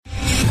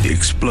The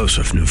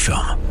explosive new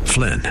film,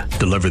 Flynn,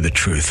 deliver the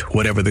truth,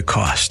 whatever the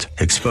cost,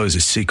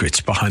 exposes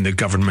secrets behind the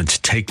government's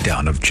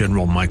takedown of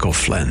General Michael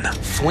Flynn.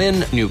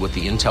 Flynn knew what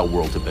the intel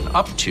world had been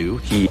up to.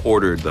 He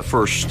ordered the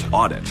first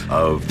audit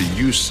of the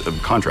use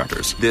of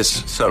contractors.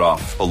 This set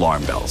off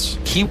alarm bells.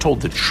 He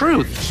told the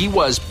truth. He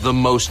was the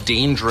most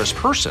dangerous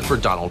person for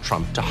Donald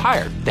Trump to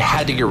hire. They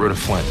had to get rid of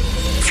Flynn.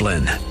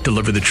 Flynn,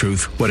 deliver the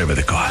truth, whatever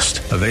the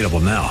cost. Available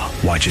now.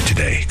 Watch it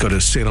today. Go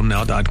to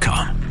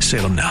salemnow.com.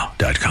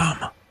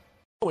 salemnow.com.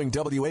 Following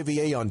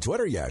WAVA on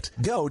Twitter yet?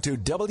 Go to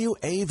WAVA.com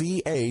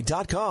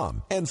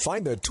and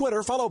find the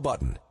Twitter follow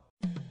button.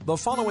 The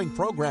following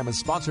program is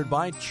sponsored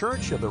by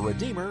Church of the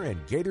Redeemer in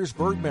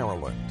Gaithersburg,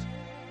 Maryland.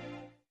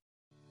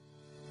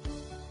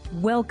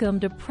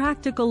 Welcome to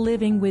Practical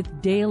Living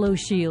with Dale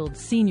O'Shield,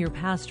 Senior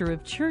Pastor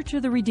of Church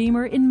of the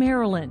Redeemer in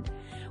Maryland.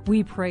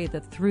 We pray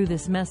that through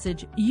this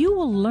message, you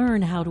will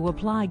learn how to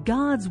apply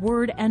God's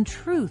Word and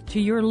truth to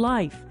your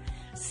life.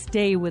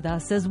 Stay with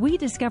us as we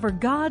discover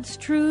God's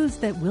truths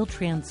that will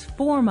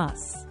transform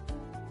us.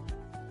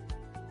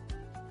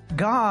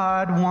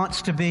 God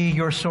wants to be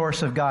your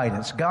source of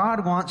guidance.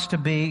 God wants to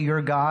be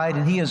your guide,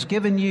 and He has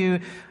given you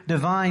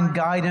divine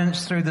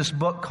guidance through this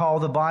book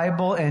called the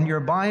Bible, and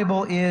your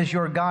Bible is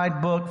your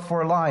guidebook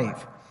for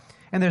life.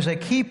 And there's a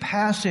key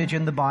passage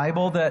in the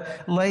Bible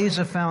that lays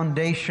a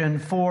foundation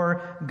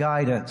for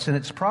guidance, and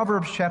it's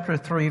Proverbs chapter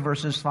 3,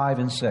 verses 5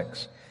 and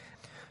 6.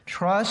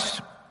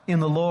 Trust in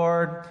the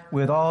Lord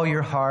with all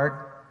your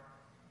heart,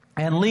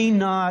 and lean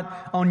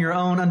not on your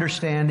own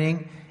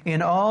understanding.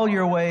 In all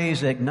your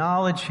ways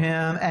acknowledge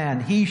Him,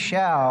 and He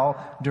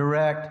shall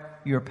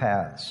direct your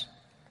paths.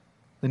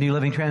 The New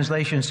Living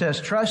Translation says,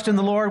 trust in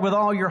the Lord with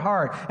all your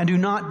heart, and do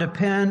not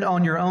depend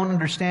on your own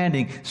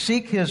understanding.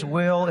 Seek His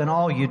will in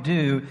all you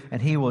do, and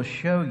He will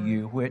show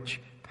you which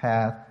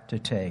path to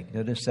take.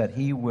 Notice that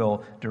He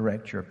will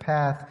direct your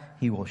path.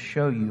 He will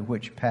show you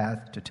which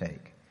path to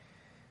take.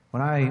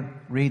 When I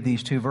read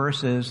these two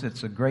verses,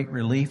 it's a great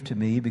relief to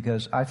me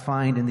because I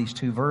find in these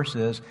two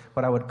verses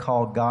what I would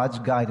call God's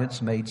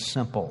guidance made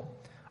simple.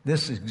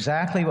 This is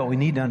exactly what we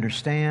need to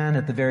understand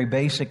at the very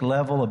basic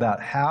level about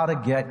how to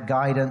get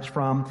guidance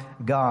from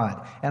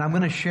God. And I'm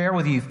going to share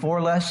with you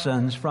 4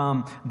 lessons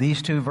from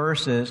these two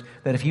verses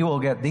that if you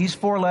will get these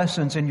 4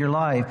 lessons in your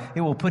life,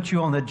 it will put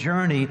you on the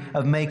journey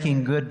of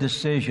making good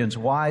decisions,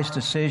 wise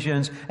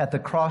decisions at the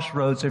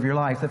crossroads of your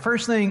life. The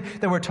first thing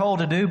that we're told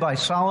to do by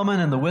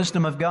Solomon and the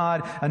wisdom of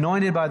God,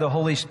 anointed by the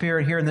Holy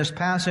Spirit here in this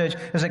passage,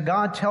 is that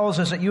God tells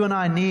us that you and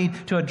I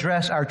need to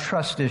address our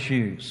trust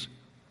issues.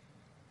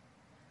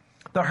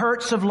 The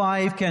hurts of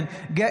life can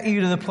get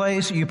you to the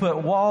place that you put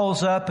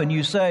walls up and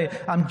you say,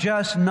 I'm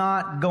just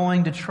not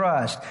going to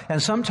trust.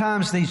 And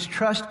sometimes these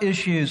trust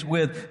issues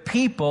with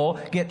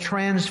people get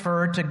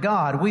transferred to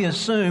God. We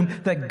assume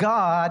that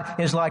God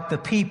is like the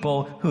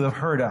people who have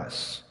hurt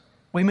us.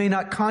 We may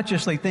not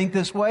consciously think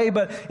this way,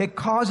 but it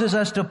causes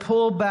us to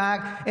pull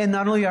back in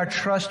not only our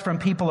trust from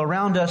people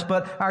around us,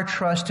 but our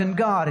trust in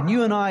God. And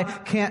you and I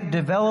can't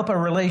develop a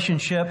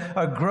relationship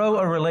or grow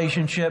a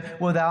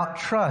relationship without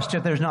trust.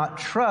 If there's not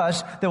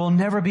trust, there will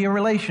never be a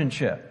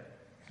relationship.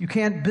 You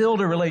can't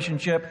build a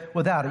relationship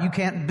without it. You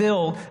can't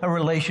build a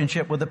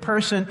relationship with a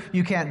person.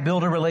 You can't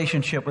build a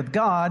relationship with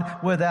God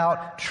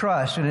without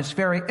trust. And it's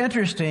very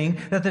interesting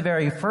that the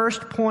very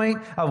first point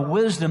of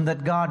wisdom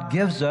that God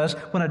gives us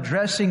when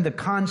addressing the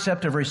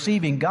concept of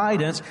receiving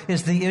guidance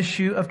is the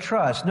issue of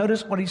trust.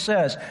 Notice what He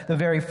says. The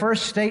very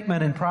first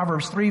statement in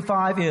Proverbs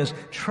 3:5 is,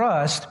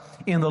 trust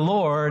in the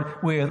Lord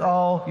with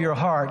all your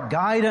heart.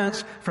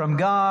 Guidance from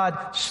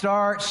God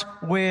starts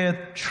with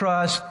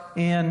trust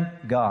in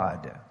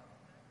God.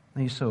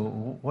 And so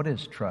what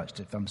is trust?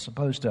 If I'm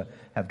supposed to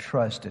have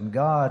trust in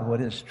God, what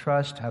is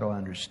trust? How do I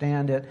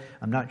understand it?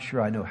 I'm not sure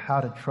I know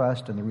how to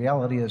trust. And the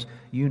reality is,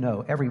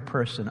 every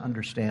person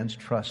understands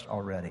trust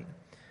already.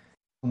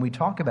 When we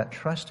talk about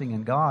trusting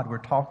in God, we're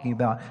talking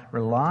about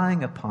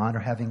relying upon or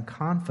having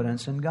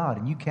confidence in God.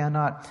 And you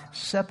cannot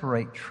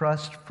separate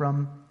trust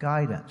from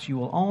guidance. You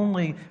will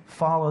only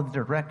follow the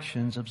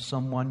directions of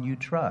someone you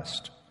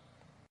trust.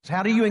 So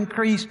how do you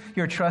increase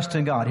your trust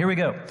in God? Here we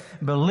go.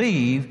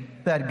 Believe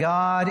that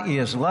God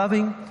is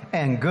loving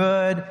and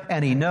good,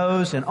 and He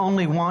knows and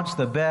only wants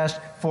the best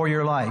for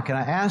your life. Can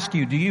I ask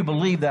you, do you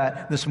believe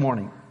that this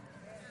morning?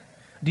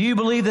 Do you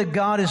believe that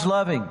God is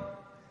loving?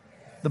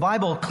 The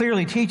Bible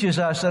clearly teaches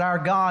us that our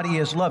God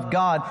is love.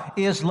 God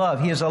is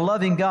love. He is a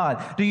loving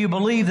God. Do you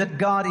believe that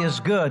God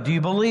is good? Do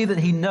you believe that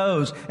He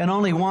knows and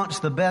only wants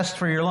the best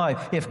for your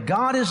life? If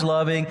God is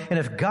loving, and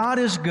if God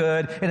is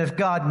good, and if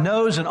God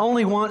knows and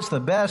only wants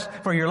the best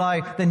for your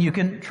life, then you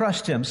can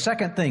trust Him.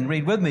 Second thing,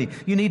 read with me.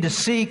 You need to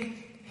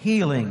seek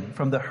healing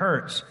from the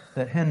hurts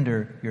that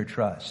hinder your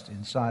trust.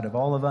 Inside of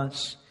all of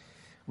us,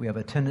 we have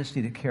a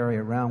tendency to carry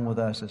around with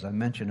us, as I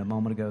mentioned a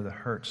moment ago, the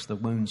hurts, the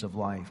wounds of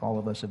life. All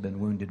of us have been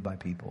wounded by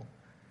people.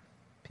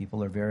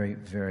 People are very,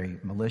 very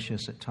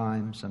malicious at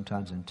times,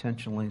 sometimes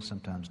intentionally,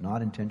 sometimes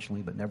not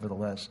intentionally, but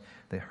nevertheless,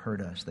 they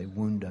hurt us, they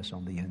wound us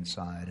on the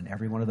inside. And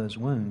every one of those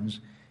wounds,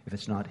 if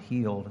it's not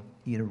healed,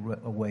 eat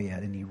away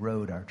at and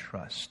erode our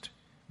trust.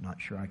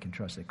 not sure I can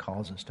trust. It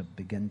causes us to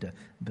begin to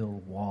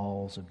build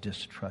walls of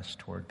distrust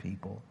toward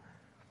people.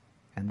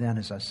 And then,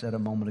 as I said a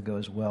moment ago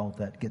as well,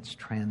 that gets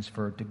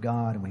transferred to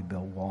God, and we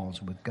build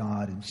walls with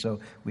God. And so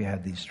we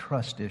have these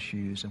trust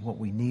issues. And what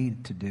we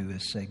need to do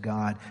is say,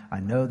 God, I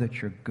know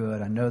that you're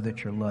good. I know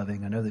that you're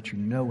loving. I know that you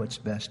know what's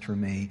best for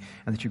me,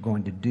 and that you're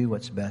going to do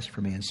what's best for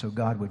me. And so,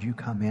 God, would you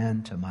come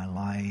into my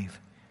life,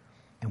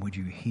 and would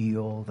you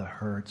heal the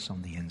hurts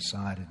on the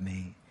inside of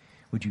me?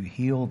 Would you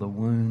heal the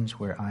wounds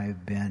where I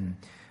have been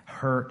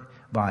hurt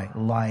by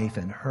life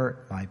and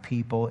hurt by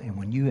people? And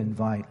when you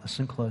invite,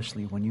 listen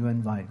closely, when you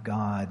invite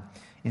God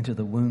into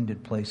the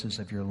wounded places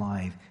of your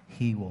life,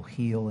 He will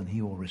heal and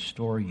He will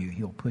restore you.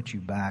 He'll put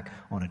you back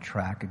on a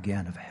track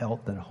again of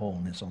health and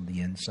wholeness on the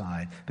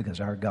inside,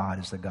 because our God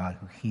is the God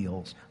who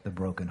heals the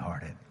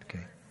brokenhearted.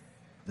 Okay.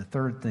 The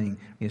third thing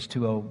is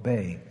to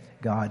obey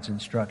God's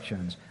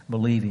instructions,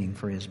 believing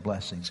for His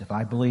blessings. If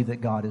I believe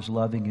that God is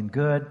loving and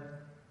good,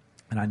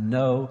 and I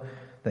know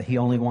that He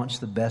only wants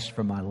the best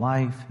for my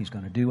life, He's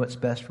going to do what's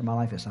best for my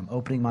life. As I'm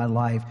opening my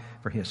life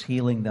for His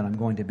healing, then I'm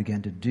going to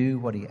begin to do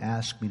what He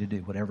asked me to do.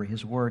 Whatever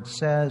His Word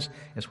says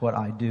is what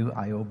I do.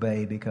 I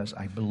obey because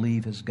I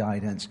believe His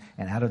guidance,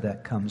 and out of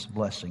that comes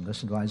blessing.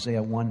 Listen to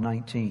Isaiah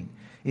 1:19.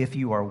 If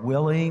you are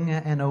willing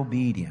and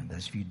obedient, that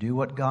is, if you do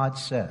what God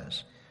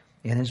says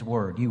in His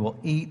Word, you will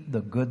eat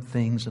the good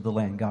things of the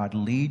land. God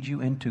leads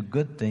you into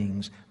good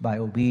things by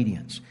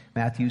obedience.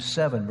 Matthew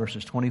 7,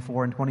 verses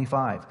 24 and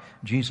 25.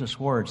 Jesus'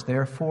 words,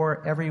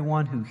 therefore,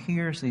 everyone who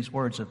hears these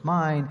words of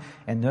mine,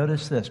 and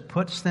notice this,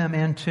 puts them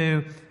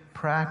into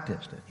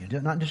practice.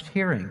 Not just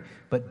hearing,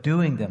 but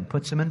doing them,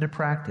 puts them into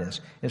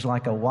practice, is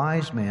like a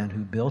wise man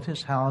who built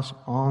his house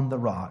on the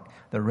rock.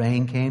 The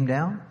rain came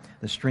down,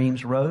 the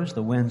streams rose,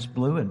 the winds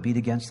blew and beat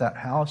against that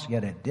house,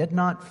 yet it did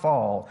not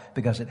fall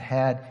because it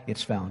had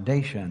its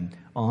foundation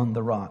on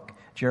the rock.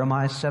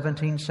 Jeremiah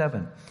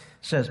 17:7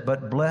 says,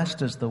 but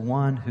blessed is the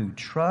one who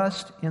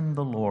trusts in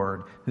the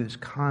Lord, whose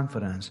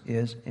confidence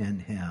is in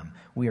Him.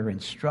 We are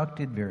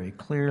instructed very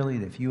clearly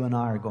that if you and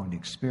I are going to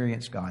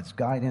experience God's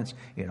guidance,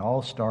 it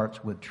all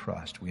starts with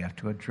trust. We have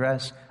to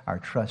address our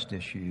trust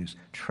issues.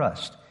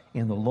 Trust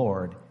in the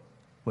Lord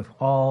with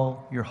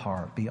all your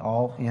heart. Be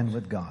all in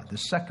with God. The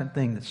second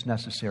thing that's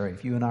necessary,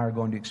 if you and I are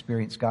going to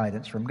experience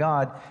guidance from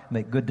God,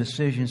 make good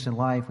decisions in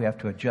life, we have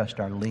to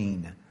adjust our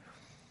lean.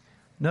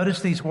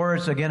 Notice these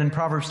words again in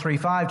Proverbs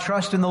 3:5.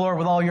 Trust in the Lord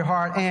with all your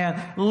heart and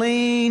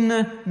lean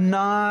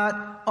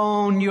not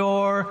on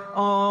your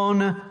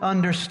own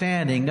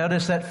understanding.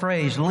 Notice that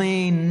phrase,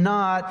 lean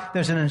not.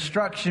 There's an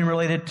instruction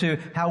related to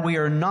how we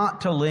are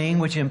not to lean,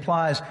 which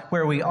implies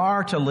where we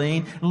are to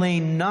lean.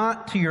 Lean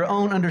not to your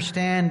own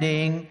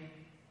understanding.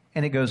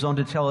 And it goes on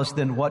to tell us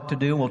then what to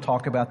do. We'll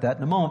talk about that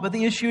in a moment. But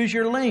the issue is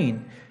your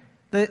lean.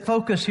 The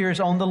focus here is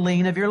on the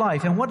lean of your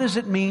life. And what does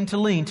it mean to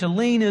lean? To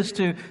lean is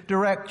to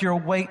direct your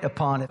weight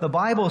upon it. The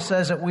Bible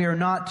says that we are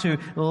not to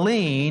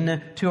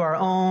lean to our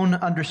own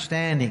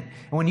understanding.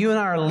 And when you and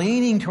I are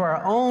leaning to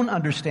our own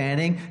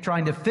understanding,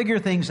 trying to figure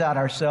things out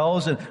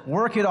ourselves and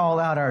work it all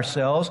out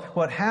ourselves,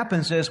 what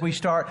happens is we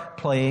start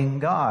playing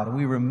God.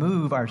 We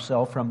remove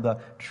ourselves from the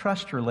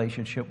trust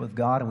relationship with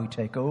God, and we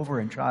take over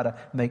and try to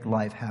make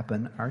life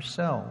happen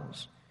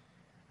ourselves.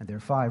 And there are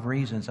 5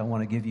 reasons I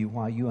want to give you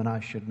why you and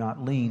I should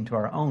not lean to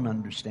our own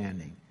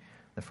understanding.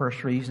 The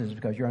first reason is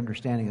because your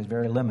understanding is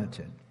very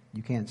limited.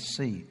 You can't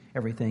see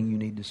everything you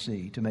need to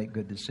see to make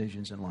good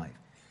decisions in life.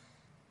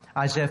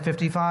 Isaiah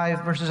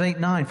 55 verses 8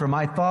 and 9. For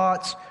my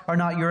thoughts are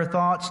not your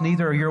thoughts,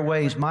 neither are your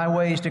ways my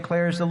ways,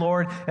 declares the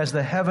Lord. As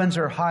the heavens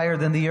are higher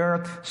than the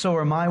earth, so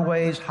are my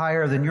ways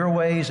higher than your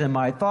ways, and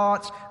my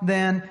thoughts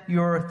than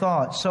your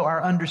thoughts. So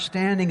our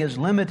understanding is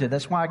limited.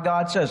 That's why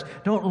God says,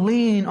 don't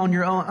lean on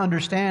your own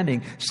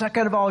understanding.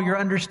 Second of all, your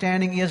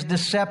understanding is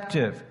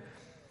deceptive.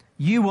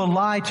 You will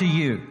lie to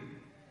you.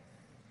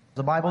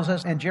 The Bible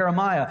says in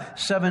Jeremiah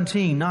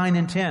 17:9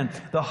 and 10,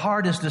 the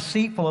heart is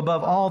deceitful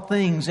above all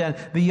things and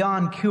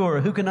beyond cure.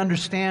 Who can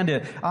understand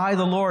it? I,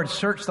 the Lord,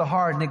 search the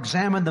heart and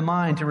examine the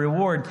mind to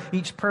reward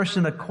each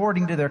person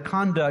according to their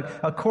conduct,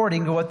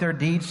 according to what their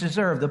deeds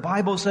deserve. The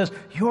Bible says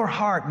your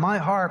heart, my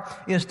heart,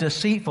 is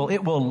deceitful.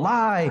 It will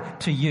lie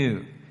to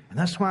you. And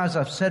that's why, as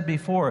I've said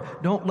before,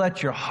 don't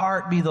let your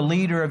heart be the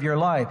leader of your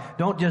life.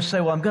 Don't just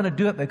say, well, I'm going to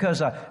do it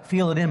because I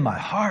feel it in my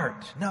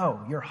heart.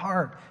 No, your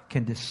heart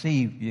can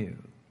deceive you.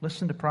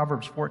 Listen to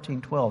Proverbs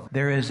 14:12.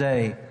 There is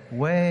a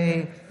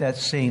way that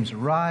seems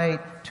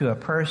right to a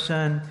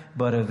person,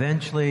 but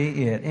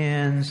eventually it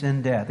ends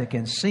in death. It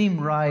can seem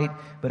right,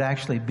 but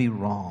actually be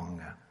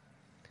wrong.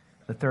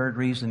 The third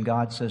reason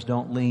God says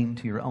don't lean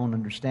to your own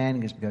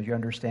understanding is because your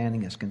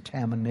understanding is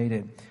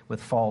contaminated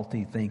with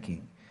faulty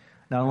thinking.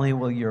 Not only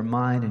will your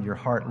mind and your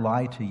heart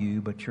lie to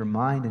you, but your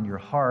mind and your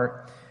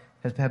heart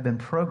have been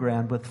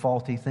programmed with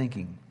faulty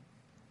thinking.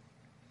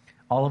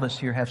 All of us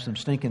here have some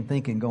stinking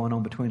thinking going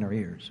on between our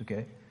ears,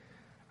 okay?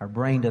 Our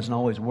brain doesn't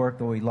always work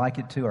the way we like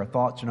it to. Our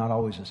thoughts are not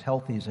always as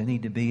healthy as they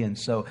need to be. And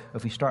so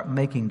if we start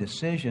making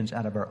decisions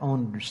out of our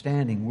own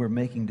understanding, we're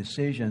making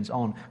decisions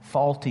on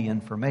faulty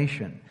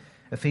information.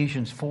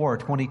 Ephesians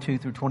 4:22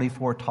 through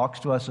 24 talks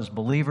to us as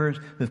believers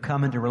who've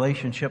come into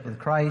relationship with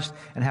Christ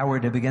and how we're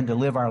to begin to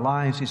live our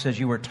lives. He says,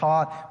 you were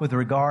taught with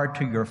regard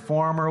to your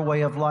former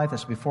way of life,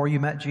 that's before you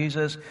met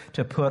Jesus,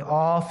 to put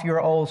off your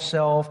old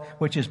self,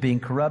 which is being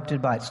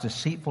corrupted by its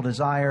deceitful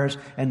desires.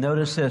 And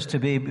notice this, to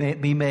be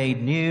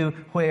made new,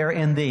 where?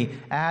 In the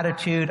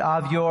attitude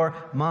of your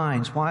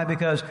minds. Why?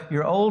 Because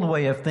your old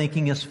way of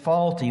thinking is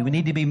faulty. We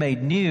need to be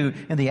made new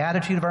in the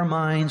attitude of our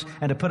minds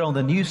and to put on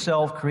the new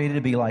self created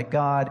to be like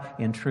God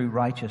in true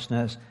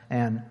righteousness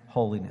and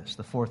holiness.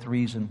 The fourth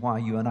reason why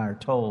you and I are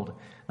told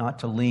not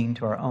to lean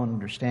to our own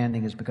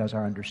understanding is because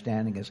our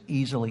understanding is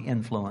easily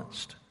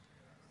influenced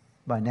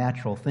by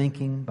natural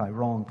thinking, by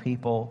wrong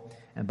people,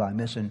 and by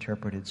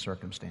misinterpreted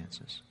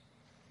circumstances.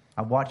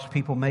 I've watched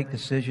people make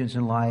decisions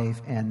in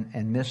life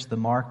and miss the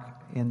mark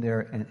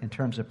in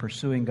terms of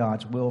pursuing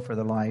God's will for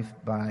their life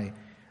by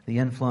the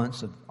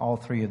influence of all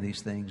three of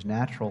these things.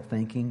 Natural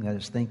thinking, that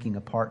is thinking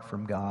apart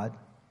from God,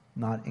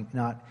 not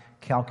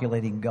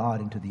calculating God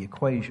into the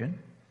equation.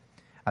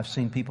 I've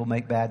seen people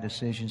make bad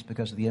decisions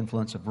because of the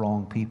influence of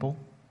wrong people.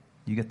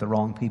 You get the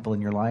wrong people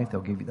in your life,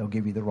 they'll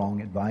give you the wrong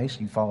advice.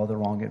 You follow the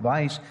wrong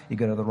advice, you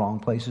go to the wrong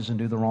places and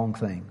do the wrong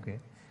thing. Okay?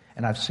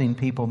 And I've seen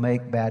people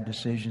make bad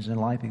decisions in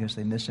life because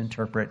they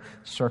misinterpret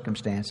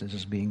circumstances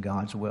as being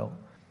God's will.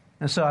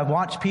 And so I've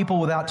watched people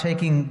without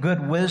taking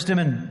good wisdom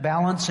and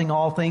balancing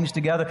all things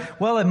together.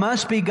 Well, it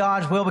must be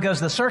God's will because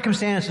the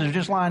circumstances are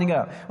just lining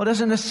up. Well, it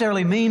doesn't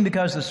necessarily mean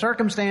because the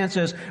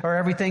circumstances or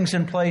everything's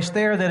in place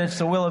there that it's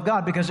the will of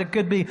God, because it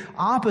could be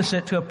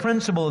opposite to a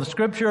principle of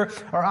Scripture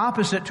or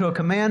opposite to a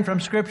command from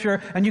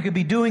Scripture, and you could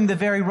be doing the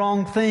very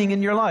wrong thing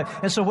in your life.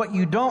 And so what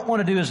you don't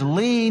want to do is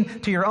lean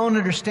to your own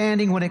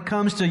understanding when it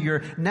comes to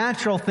your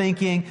natural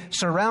thinking,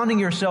 surrounding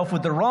yourself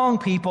with the wrong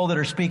people that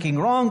are speaking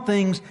wrong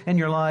things in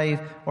your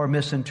life or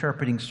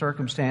misinterpreting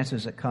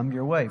circumstances that come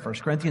your way.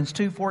 1 Corinthians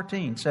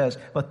 2:14 says,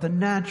 but the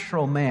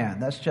natural man,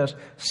 that's just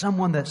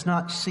someone that's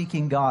not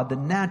seeking God, the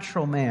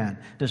natural man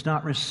does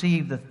not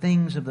receive the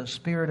things of the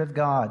Spirit of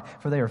God,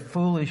 for they are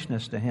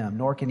foolishness to him,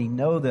 nor can he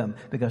know them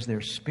because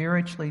they're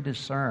spiritually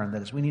discerned.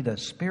 That is, we need a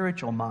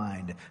spiritual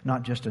mind,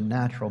 not just a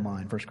natural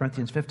mind. 1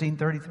 Corinthians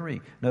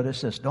 15:33.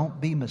 Notice this, don't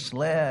be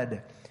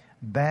misled.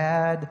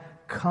 Bad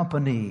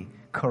company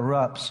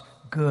corrupts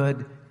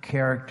good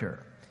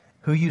character.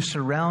 Who you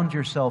surround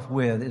yourself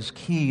with is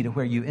key to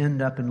where you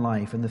end up in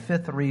life. And the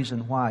fifth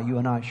reason why you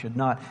and I should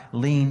not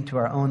lean to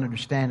our own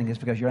understanding is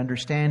because your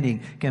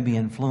understanding can be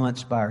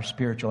influenced by our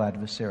spiritual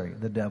adversary,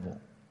 the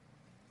devil.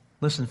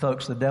 Listen,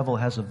 folks, the devil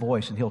has a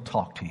voice and he'll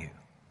talk to you.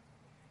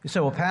 You say,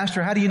 well,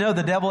 Pastor, how do you know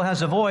the devil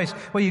has a voice?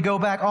 Well, you go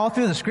back all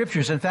through the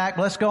Scriptures. In fact,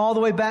 let's go all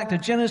the way back to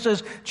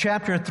Genesis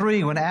chapter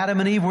 3 when Adam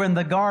and Eve were in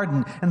the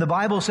garden. And the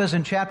Bible says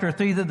in chapter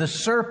 3 that the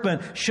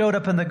serpent showed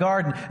up in the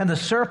garden. And the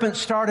serpent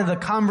started a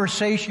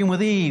conversation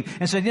with Eve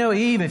and said, you know,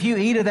 Eve, if you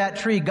eat of that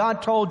tree,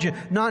 God told you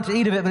not to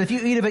eat of it, but if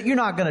you eat of it, you're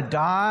not going to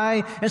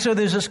die. And so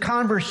there's this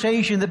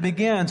conversation that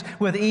begins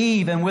with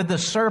Eve and with the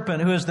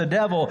serpent, who is the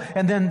devil.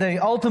 And then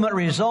the ultimate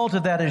result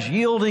of that is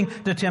yielding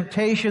to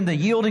temptation. The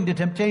yielding to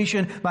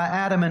temptation by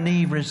Adam and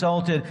Eve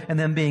resulted in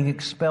them being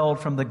expelled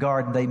from the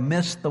garden. They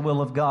missed the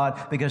will of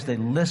God because they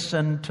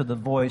listened to the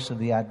voice of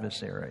the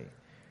adversary.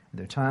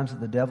 There are times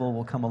that the devil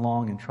will come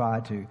along and try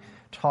to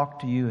talk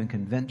to you and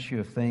convince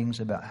you of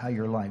things about how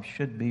your life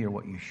should be or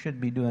what you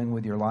should be doing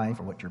with your life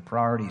or what your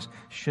priorities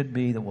should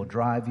be that will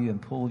drive you and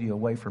pull you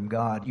away from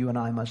God. You and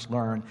I must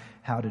learn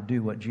how to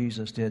do what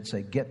Jesus did,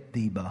 say, get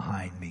thee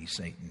behind me,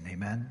 Satan.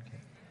 Amen?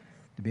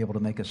 To be able to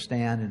make a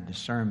stand and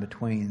discern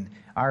between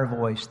our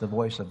voice, the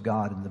voice of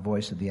God, and the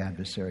voice of the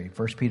adversary.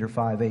 1 Peter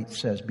 5:8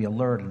 says, be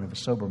alert and of a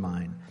sober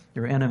mind.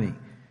 Your enemy,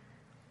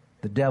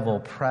 the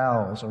devil,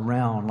 prowls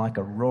around like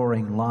a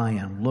roaring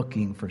lion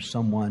looking for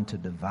someone to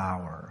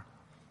devour.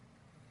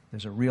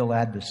 There's a real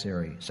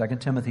adversary. 2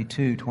 Timothy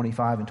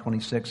 2:25 and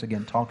 26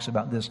 again talks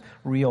about this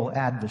real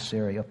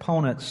adversary.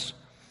 Opponents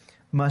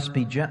must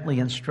be gently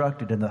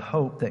instructed in the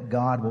hope that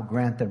God will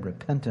grant them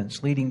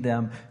repentance, leading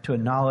them to a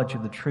knowledge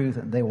of the truth,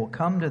 and they will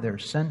come to their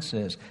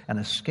senses and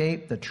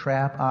escape the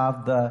trap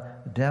of the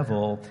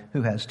devil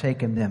who has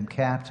taken them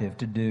captive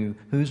to do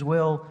whose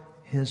will?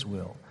 His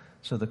will.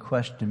 So the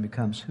question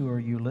becomes, who are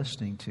you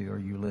listening to? Are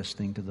you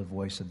listening to the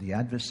voice of the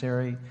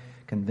adversary,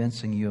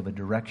 convincing you of a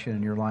direction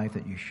in your life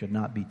that you should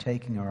not be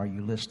taking, or are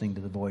you listening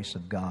to the voice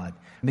of God?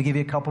 Let me give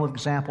you a couple of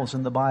examples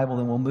in the Bible,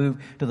 then we'll move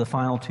to the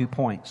final 2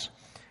 points.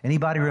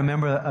 Anybody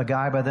remember a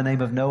guy by the name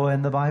of Noah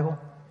in the Bible?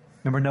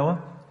 Remember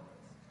Noah?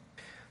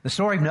 The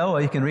story of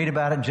Noah, you can read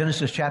about it in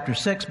Genesis chapter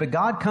 6, but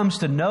God comes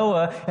to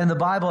Noah in the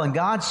Bible and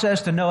God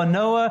says to Noah,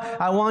 Noah,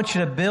 I want you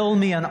to build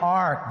me an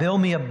ark,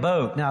 build me a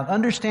boat. Now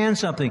understand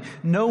something.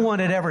 No one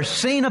had ever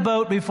seen a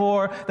boat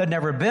before. There'd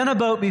never been a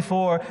boat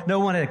before. No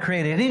one had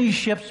created any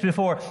ships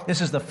before.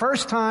 This is the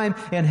first time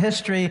in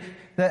history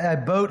that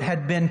a boat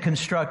had been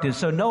constructed.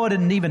 So Noah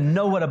didn't even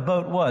know what a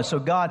boat was. So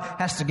God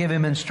has to give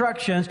him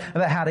instructions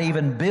about how to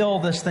even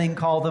build this thing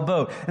called the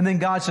boat. And then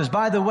God says,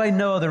 by the way,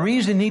 Noah, the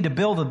reason you need to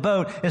build a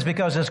boat is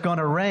because it's going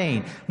to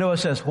rain. Noah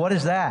says, what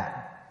is that?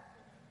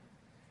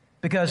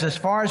 Because as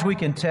far as we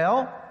can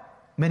tell,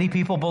 many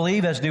people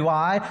believe, as do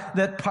I,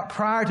 that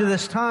prior to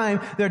this time,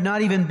 there had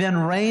not even been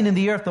rain in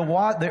the earth.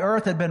 The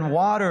earth had been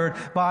watered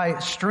by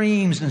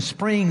streams and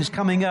springs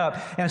coming up.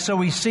 And so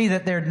we see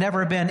that there had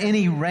never been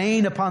any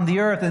rain upon the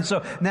earth. And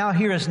so now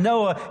here is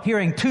Noah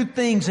hearing two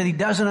things that he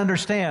doesn't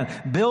understand.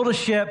 Build a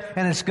ship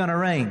and it's going to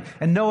rain.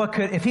 And Noah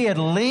could, if he had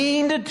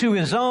leaned to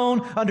his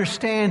own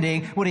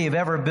understanding, would he have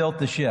ever built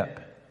the ship?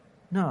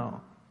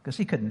 No, because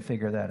he couldn't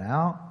figure that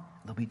out.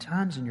 There'll be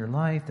times in your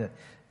life that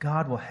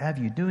God will have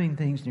you doing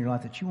things in your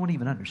life that you won't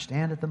even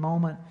understand at the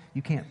moment.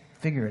 You can't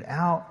figure it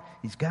out.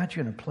 He's got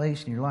you in a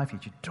place in your life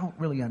that you don't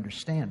really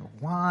understand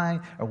why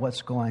or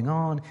what's going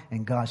on.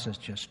 And God says,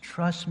 just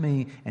trust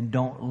me and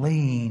don't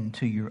lean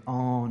to your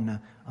own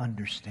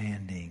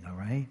understanding, all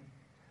right?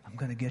 I'm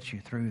going to get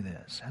you through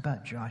this. How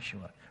about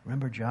Joshua?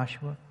 Remember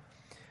Joshua?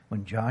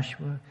 When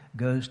Joshua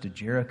goes to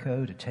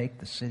Jericho to take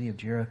the city of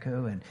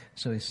Jericho, and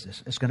so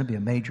it's going to be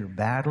a major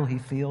battle, he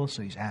feels,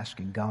 so he's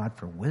asking God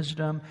for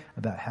wisdom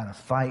about how to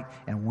fight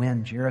and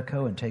win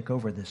Jericho and take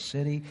over this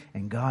city.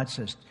 And God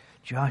says,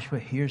 Joshua,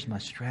 here's my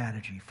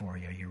strategy for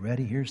you. Are you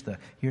ready? Here's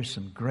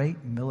some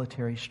great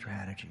military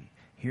strategy.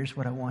 Here's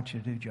what I want you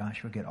to do,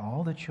 Joshua. Get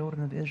all the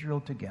children of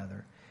Israel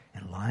together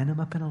and line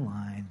them up in a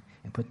line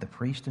and put the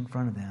priest in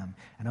front of them.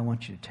 And I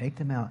want you to take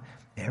them out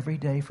every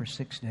day for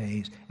 6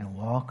 days and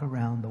walk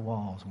around the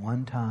walls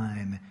one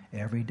time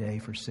every day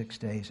for 6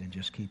 days and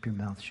just keep your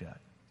mouth shut.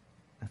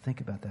 Now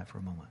think about that for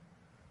a moment.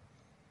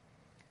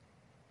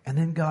 And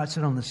then God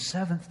said on the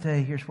seventh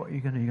day, here's what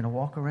you're going to do. You're going to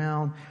walk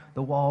around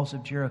the walls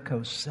of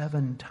Jericho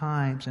 7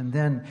 times. And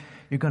then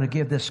you're going to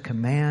give this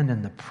command,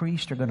 and the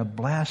priests are going to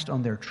blast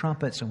on their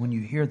trumpets. And when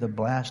you hear the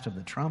blast of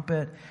the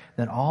trumpet,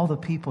 then all the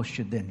people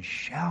should then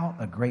shout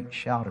a great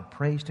shout of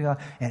praise to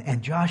God.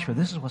 And Joshua,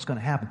 this is what's going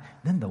to happen.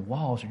 Then the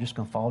walls are just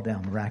going to fall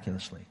down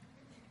miraculously.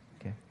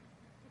 Okay?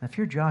 Now, if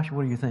you're Joshua,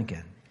 what are you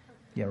thinking?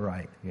 Yeah,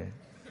 right. Yeah.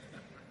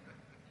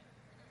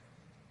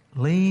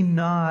 Lean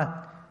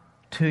not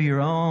to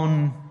your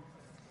own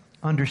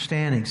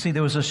understanding. See,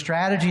 there was a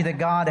strategy that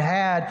God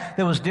had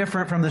that was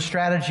different from the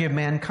strategy of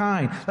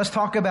mankind. Let's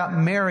talk about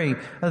Mary,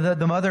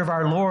 the mother of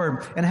our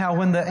Lord, and how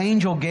when the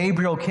angel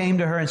Gabriel came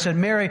to her and said,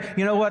 Mary,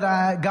 you know what?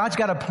 God's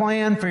got a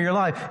plan for your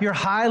life. You're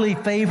highly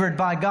favored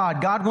by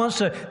God. God wants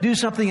to do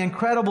something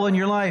incredible in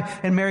your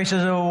life. And Mary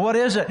says, oh, what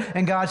is it?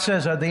 And God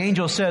says, the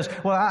angel says,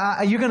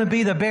 well, you're going to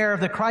be the bearer of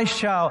the Christ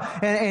child,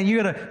 and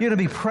you're going to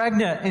be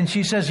pregnant. And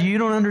she says, you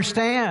don't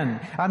understand.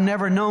 I've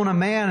never known a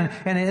man.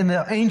 And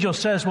the angel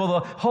says, well, the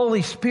Holy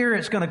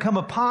Spirit's going to come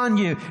upon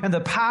you, and the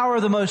power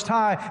of the Most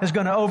High is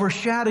going to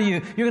overshadow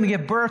you. You're going to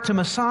give birth to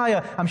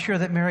Messiah. I'm sure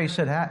that Mary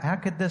said, how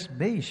could this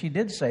be? She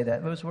did say that.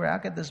 It was, how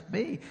could this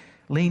be?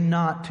 Lean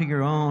not to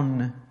your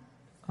own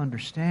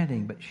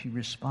understanding. But she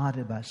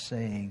responded by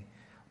saying,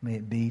 may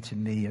it be to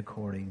me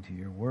according to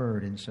your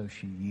word. And so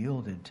she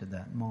yielded to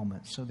that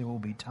moment. So there will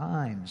be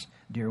times,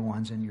 dear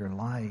ones, in your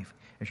life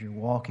as you're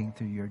walking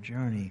through your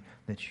journey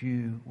that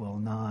you will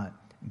not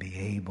be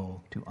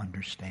able to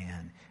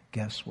understand.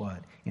 Guess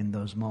what? In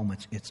those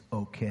moments, it's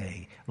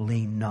okay.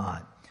 Lean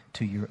not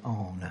to your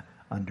own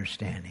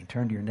understanding.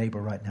 Turn to your neighbor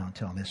right now and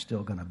tell him it's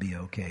still going to be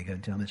okay. Go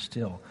and tell him it's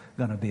still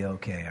going to be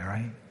okay, all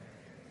right?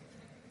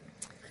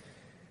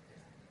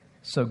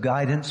 So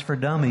guidance for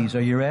dummies.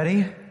 Are you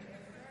ready?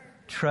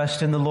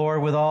 Trust in the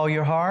Lord with all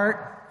your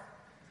heart.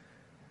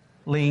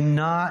 Lean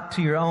not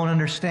to your own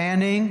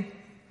understanding.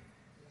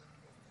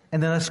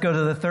 And then let's go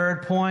to the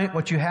third point.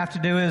 What you have to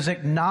do is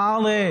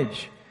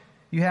acknowledge.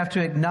 You have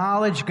to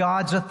acknowledge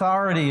God's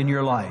authority in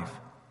your life.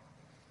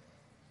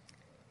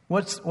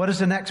 What does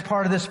the next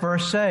part of this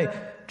verse say?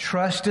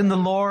 Trust in the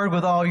Lord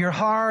with all your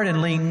heart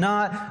and lean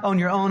not on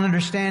your own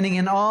understanding.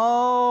 In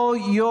all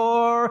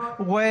your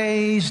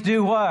ways,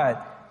 do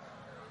what?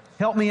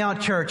 Help me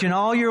out, church. In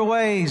all your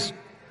ways,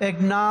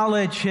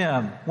 acknowledge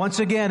Him. Once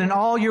again, in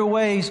all your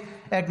ways,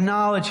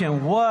 acknowledge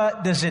Him.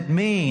 What does it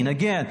mean?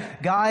 Again,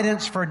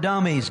 guidance for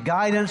dummies.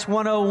 Guidance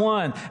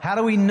 101. How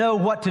do we know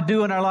what to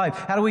do in our life?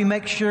 How do we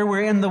make sure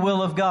we're in the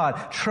will of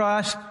God?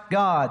 Trust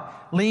God.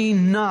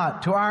 Lean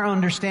not to our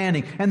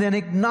understanding. And then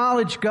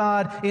acknowledge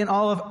God in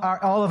all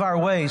of our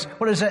ways.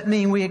 What does that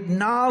mean? We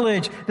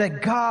acknowledge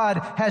that God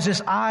has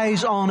His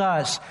eyes on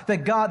us.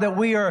 That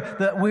we are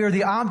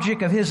the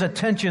object of His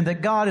attention.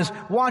 That God is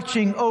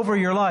watching over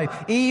your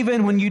life.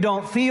 Even when you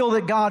don't feel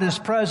that God is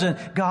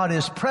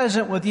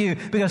present with you,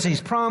 because He's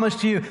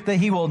promised you that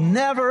He will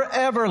never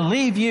ever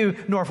leave you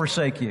nor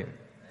forsake you.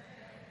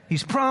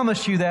 He's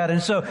promised you that.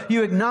 And so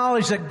you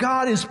acknowledge that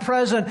God is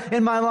present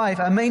in my life.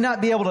 I may not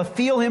be able to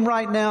feel Him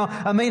right now.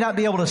 I may not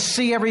be able to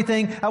see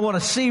everything I want to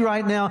see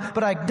right now.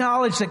 But I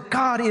acknowledge that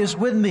God is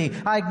with me.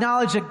 I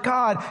acknowledge that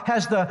God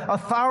has the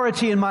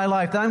authority in my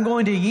life, that I'm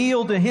going to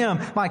yield to Him.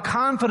 My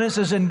confidence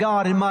is in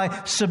God and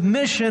my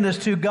submission is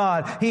to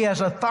God. He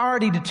has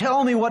authority to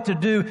tell me what to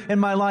do in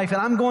my life, and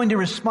I'm going to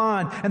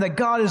respond, and that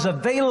God is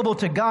available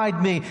to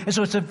guide me. And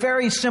so it's a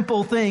very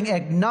simple thing.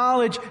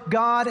 Acknowledge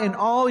God in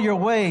all your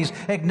ways.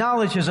 Acknowledge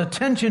acknowledge His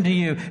attention to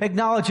you,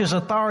 acknowledge His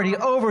authority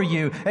over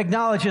you,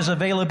 acknowledge His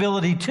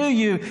availability to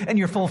you, and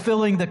you're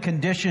fulfilling the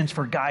conditions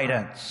for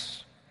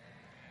guidance.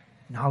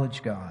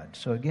 Acknowledge God.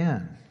 So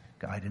again,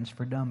 guidance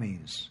for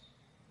dummies.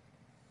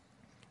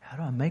 How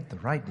do I make the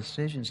right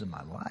decisions in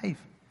my life?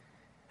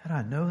 How do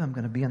I know I'm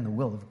going to be in the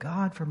will of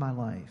God for my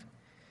life?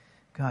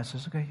 God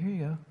says, okay, here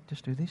you go.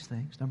 Just do these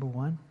things. Number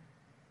one,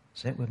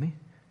 say it with me.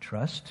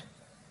 Trust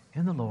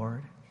in the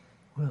Lord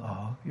with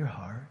all your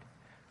heart.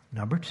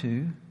 Number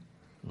two,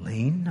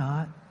 lean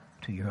not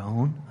to your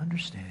own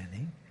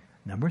understanding.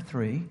 Number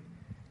three,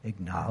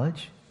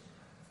 acknowledge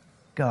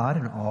God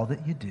in all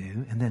that you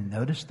do. And then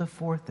notice the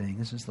fourth thing.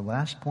 This is the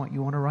last point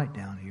you want to write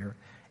down here.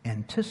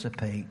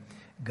 Anticipate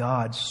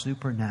God's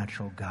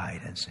supernatural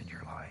guidance in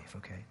your life,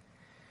 okay?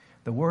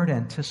 The word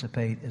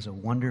anticipate is a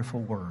wonderful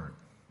word.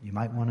 You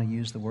might want to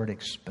use the word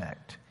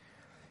expect.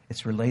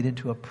 It's related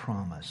to a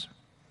promise.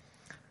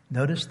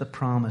 Notice the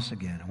promise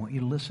again. I want you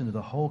to listen to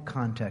the whole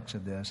context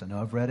of this. I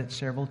know I've read it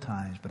several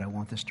times, but I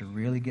want this to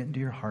really get into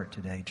your heart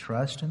today.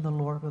 Trust in the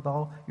Lord with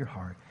all your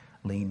heart.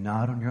 Lean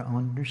not on your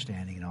own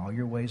understanding. In all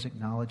your ways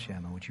acknowledge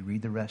Him. And would you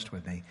read the rest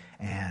with me?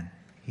 And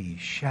He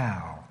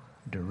shall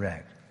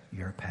direct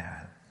your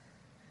path.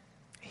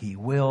 He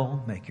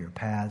will make your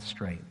path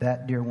straight.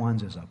 That, dear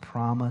ones, is a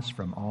promise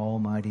from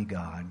Almighty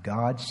God.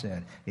 God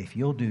said, if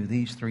you'll do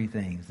these three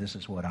things, this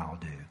is what I'll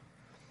do.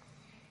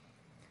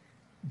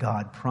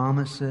 God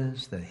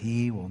promises that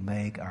He will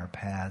make our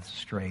paths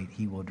straight.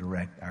 He will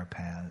direct our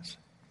paths.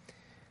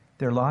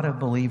 There are a lot of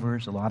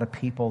believers, a lot of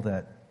people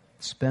that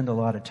spend a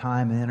lot of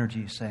time and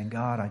energy saying,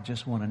 God, I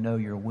just want to know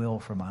your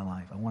will for my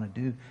life. I want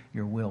to do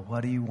your will.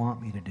 What do you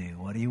want me to do?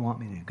 What do you want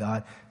me to do?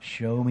 God,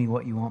 show me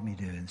what you want me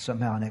to do. And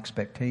somehow an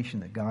expectation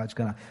that God's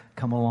going to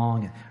come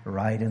along and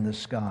write in the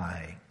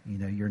sky,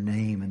 your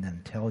name and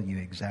then tell you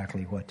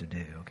exactly what to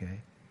do,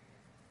 okay?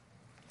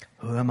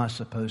 Who am I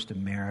supposed to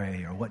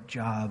marry, or what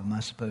job am I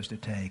supposed to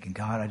take? And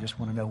God, I just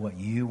want to know what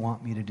you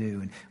want me to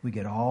do. And we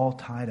get all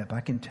tied up.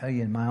 I can tell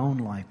you in my own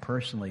life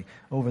personally,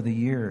 over the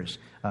years,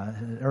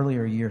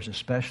 earlier years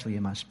especially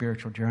in my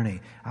spiritual journey,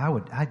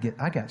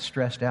 I got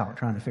stressed out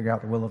trying to figure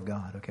out the will of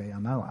God. Okay,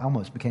 I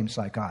almost became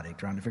psychotic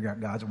trying to figure out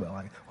God's will.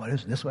 Like, what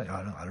is it this way?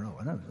 I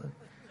don't know.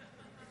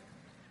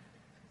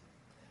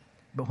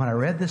 But when I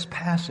read this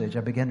passage,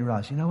 I began to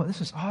realize, you know what?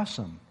 This is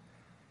awesome.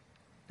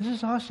 This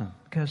is awesome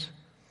because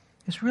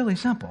it's really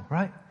simple,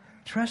 right?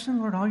 Trust in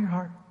the Lord all your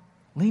heart.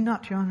 Lean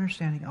not to your own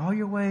understanding. All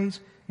your ways,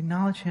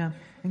 acknowledge Him.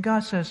 And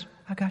God says,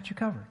 I got you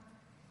covered.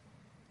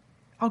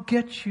 I'll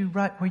get you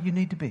right where you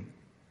need to be.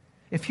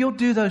 If you'll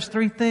do those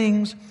three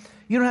things,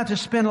 you don't have to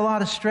spend a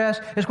lot of stress.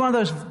 It's one of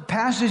those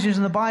passages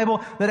in the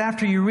Bible that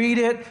after you read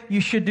it, you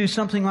should do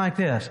something like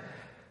this.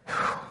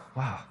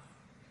 Wow.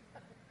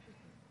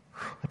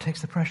 It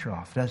takes the pressure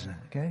off, doesn't it?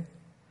 Okay?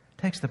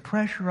 Takes the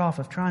pressure off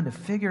of trying to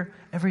figure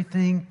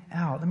everything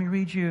out. Let me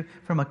read you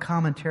from a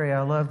commentary.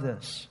 I love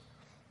this.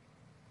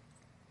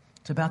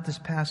 It's about this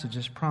passage,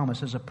 this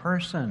promise. As a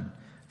person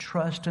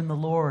trusts in the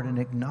Lord and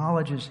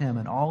acknowledges Him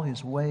in all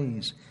His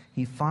ways,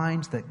 he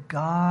finds that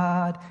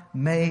God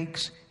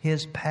makes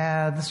his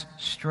paths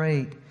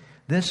straight.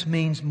 This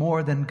means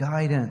more than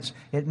guidance.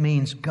 It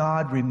means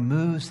God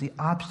removes the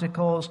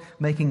obstacles,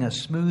 making a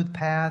smooth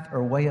path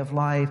or way of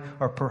life,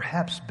 or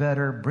perhaps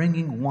better,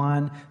 bringing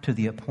one to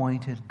the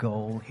appointed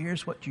goal.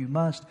 Here's what you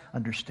must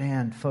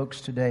understand,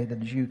 folks, today,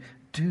 that as you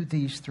do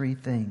these three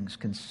things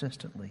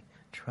consistently,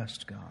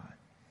 trust God.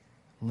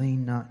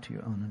 Lean not to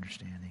your own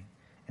understanding.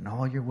 In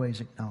all your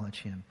ways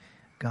acknowledge Him.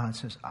 God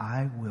says,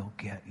 I will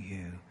get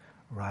you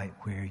right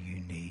where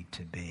you need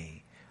to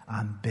be.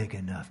 I'm big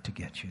enough to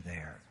get you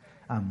there.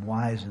 I'm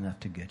wise enough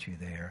to get you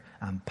there.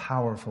 I'm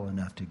powerful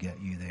enough to get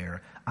you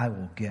there. I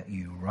will get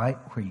you right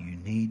where you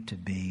need to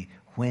be,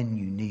 when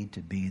you need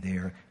to be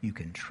there. You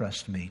can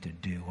trust me to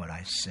do what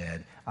I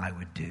said I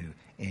would do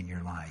in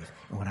your life.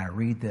 And when I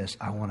read this,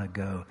 I want to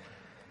go,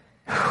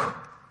 whew.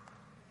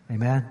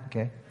 Amen?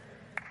 Okay?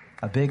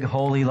 A big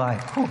holy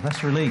light. Whew,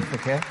 that's relief,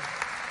 okay?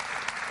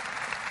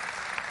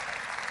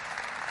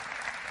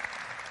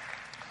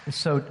 And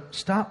so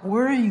stop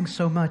worrying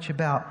so much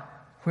about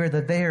where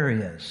the there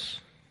is.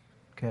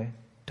 Okay?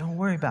 Don't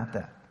worry about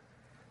that.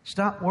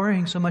 Stop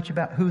worrying so much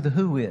about who the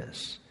who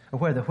is, or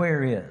where the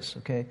where is,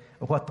 okay?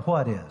 Or what the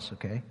what is,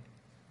 okay?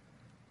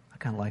 I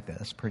kind of like that.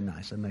 That's pretty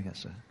nice. That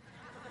makes sense.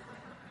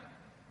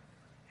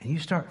 And you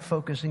start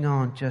focusing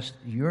on just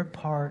your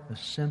part of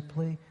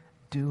simply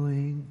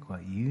doing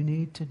what you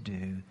need to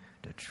do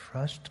to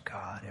trust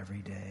God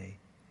every day.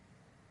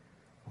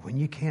 When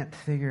you can't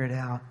figure it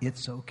out,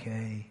 it's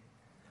okay.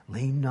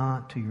 Lean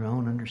not to your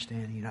own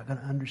understanding. You're not going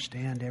to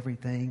understand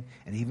everything.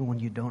 And even when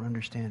you don't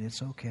understand,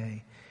 it's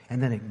okay.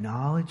 And then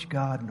acknowledge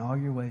God in all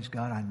your ways.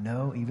 God, I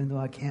know, even though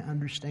I can't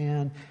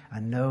understand, I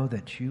know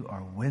that you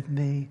are with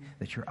me,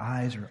 that your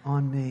eyes are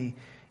on me.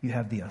 You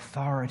have the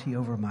authority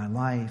over my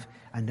life.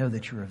 I know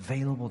that you're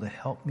available to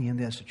help me in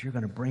this, that you're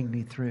going to bring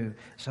me through.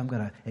 So I'm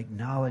going to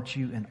acknowledge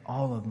you in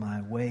all of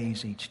my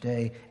ways each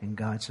day. And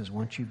God says,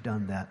 once you've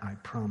done that, I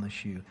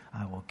promise you,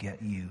 I will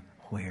get you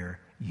where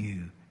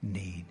you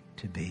need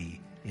to be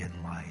in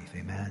life.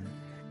 Amen.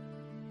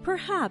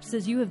 Perhaps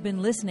as you have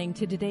been listening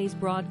to today's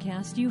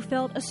broadcast, you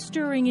felt a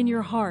stirring in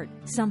your heart,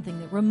 something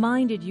that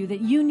reminded you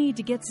that you need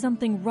to get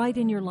something right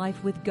in your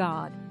life with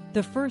God.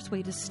 The first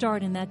way to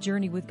start in that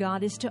journey with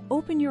God is to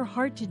open your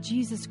heart to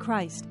Jesus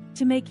Christ,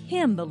 to make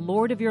Him the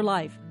Lord of your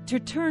life, to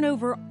turn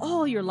over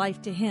all your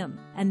life to Him.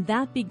 And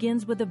that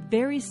begins with a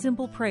very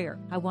simple prayer.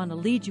 I want to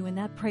lead you in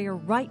that prayer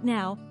right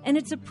now, and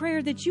it's a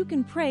prayer that you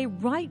can pray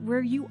right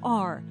where you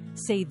are.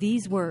 Say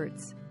these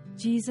words: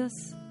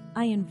 Jesus,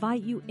 I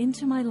invite you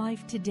into my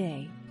life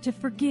today to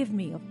forgive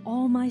me of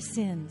all my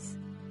sins.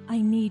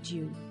 I need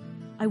you.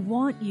 I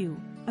want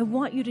you. I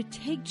want you to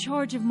take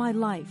charge of my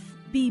life.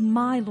 Be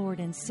my Lord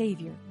and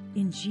Savior.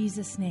 In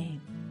Jesus'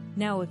 name.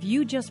 Now, if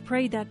you just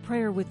prayed that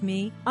prayer with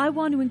me, I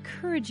want to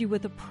encourage you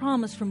with a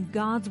promise from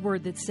God's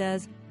Word that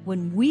says,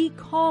 when we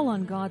call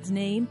on God's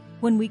name,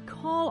 when we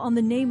call on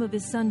the name of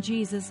His Son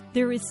Jesus,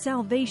 there is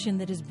salvation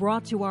that is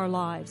brought to our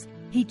lives.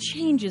 He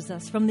changes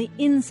us from the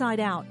inside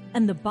out.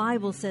 And the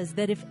Bible says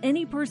that if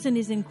any person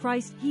is in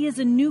Christ, he is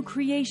a new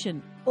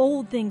creation.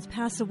 Old things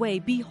pass away.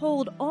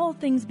 Behold, all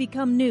things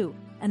become new.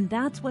 And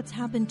that's what's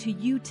happened to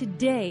you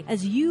today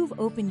as you've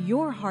opened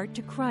your heart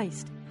to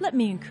Christ. Let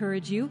me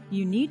encourage you.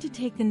 You need to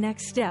take the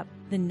next step.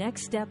 The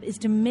next step is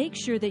to make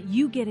sure that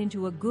you get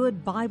into a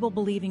good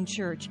Bible-believing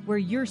church where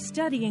you're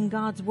studying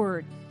God's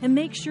Word. And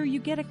make sure you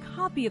get a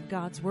copy of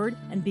God's Word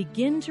and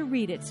begin to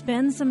read it.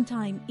 Spend some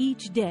time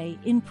each day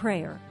in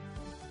prayer.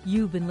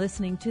 You've been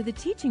listening to the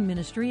teaching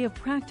ministry of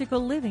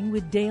Practical Living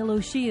with Dale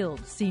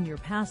O'Shields, Senior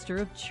Pastor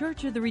of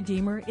Church of the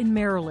Redeemer in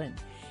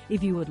Maryland.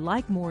 If you would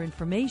like more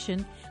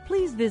information,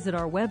 please visit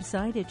our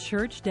website at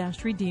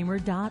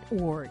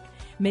church-redeemer.org.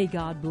 May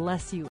God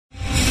bless you.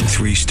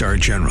 3-star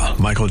General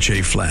Michael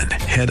J. Flynn,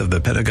 head of the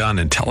Pentagon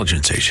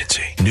Intelligence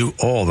Agency, knew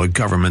all the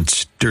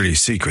government's dirty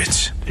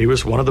secrets. He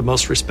was one of the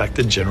most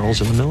respected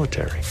generals in the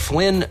military.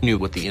 Flynn knew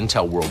what the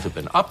intel world had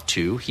been up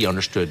to. He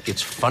understood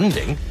its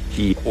funding.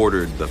 He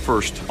ordered the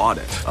first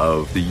audit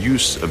of the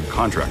use of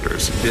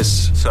contractors.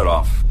 This set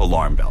off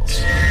alarm bells.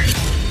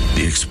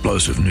 The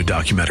explosive new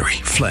documentary,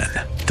 Flynn,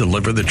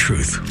 Deliver the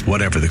Truth,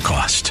 Whatever the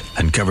Cost,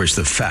 uncovers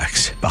the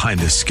facts behind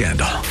this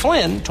scandal.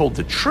 Flynn told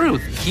the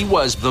truth. He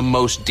was the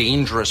most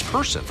dangerous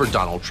person for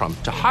Donald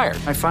Trump to hire.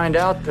 I find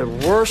out the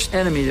worst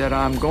enemy that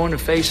I'm going to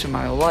face in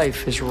my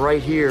life is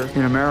right here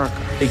in America.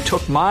 They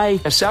took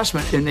my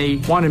assessment and they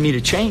wanted me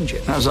to change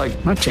it. And I was like,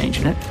 I'm not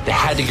changing it. They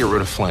had to get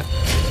rid of Flynn.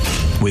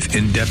 With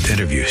in-depth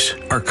interviews,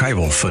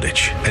 archival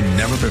footage, and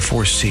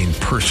never-before-seen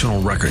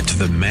personal records of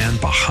the man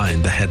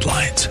behind the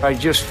headlines. I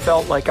just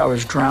felt like I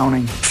was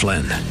drowning.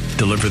 Flynn,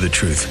 Deliver the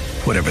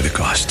Truth, Whatever the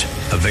Cost.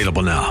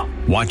 Available now.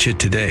 Watch it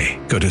today.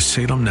 Go to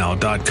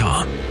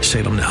salemnow.com.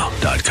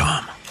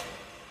 salemnow.com.